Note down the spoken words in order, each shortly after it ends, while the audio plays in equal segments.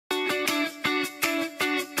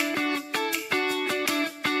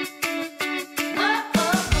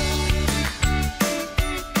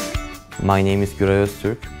My name is Güray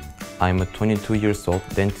Öztürk. I'm a 22 years old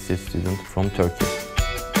dentistry student from Turkey.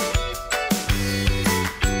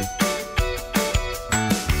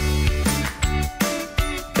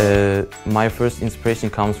 My first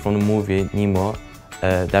inspiration comes from the movie Nemo.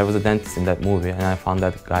 There was a dentist in that movie and I found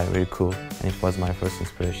that guy very cool and it was my first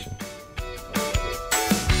inspiration.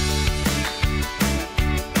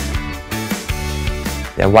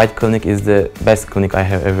 Yeah, White Clinic is the best clinic I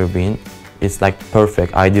have ever been. It's like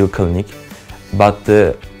perfect, ideal clinic. But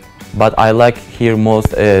I like here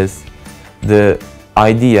most is the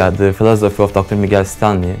idea, the philosophy of Dr. Miguel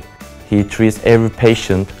Stanley. He treats every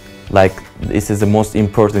patient like this is the most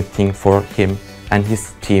important thing for him and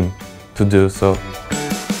his team to do so.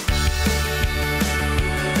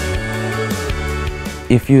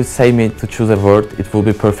 If you say me to choose a word, it will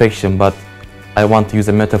be perfection, but I want to use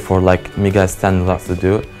a metaphor like Miguel Stanley loves to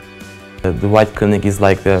do. The White Clinic is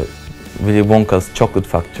like the Willy Wonka's chocolate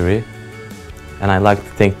factory, and I like to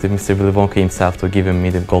thank Mr. Willy Wonka himself for giving me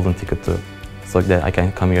the golden ticket too, so that I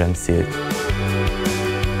can come here and see it.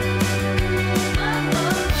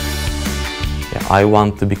 Yeah, I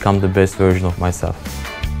want to become the best version of myself.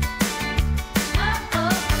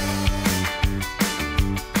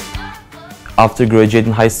 After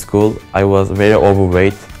graduating high school, I was very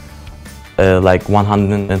overweight, like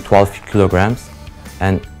 112 kilograms,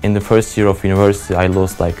 and in the first year of university, I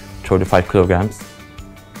lost like 35 kilograms.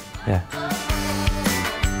 Yeah.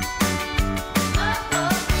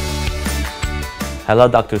 Hello,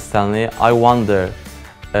 Dr. Stanley. I wonder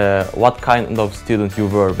what kind of student you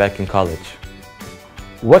were back in college?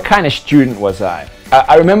 What kind of student was I?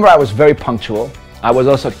 I remember I was very punctual. I was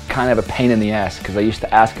also kind of a pain in the ass because I used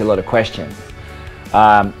to ask a lot of questions.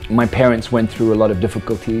 My parents went through a lot of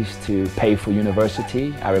difficulties to pay for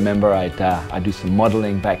university. I remember I'd do some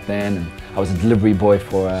modeling back then, and I was a delivery boy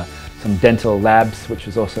for some dental labs, which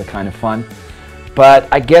was also kind of fun. But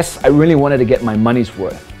I guess I really wanted to get my money's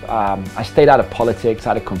worth. I stayed out of politics,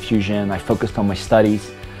 out of confusion. I focused on my studies,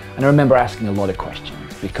 and I remember asking a lot of questions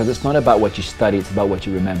because it's not about what you study, it's about what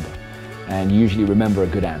you remember, and you usually remember a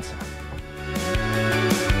good answer.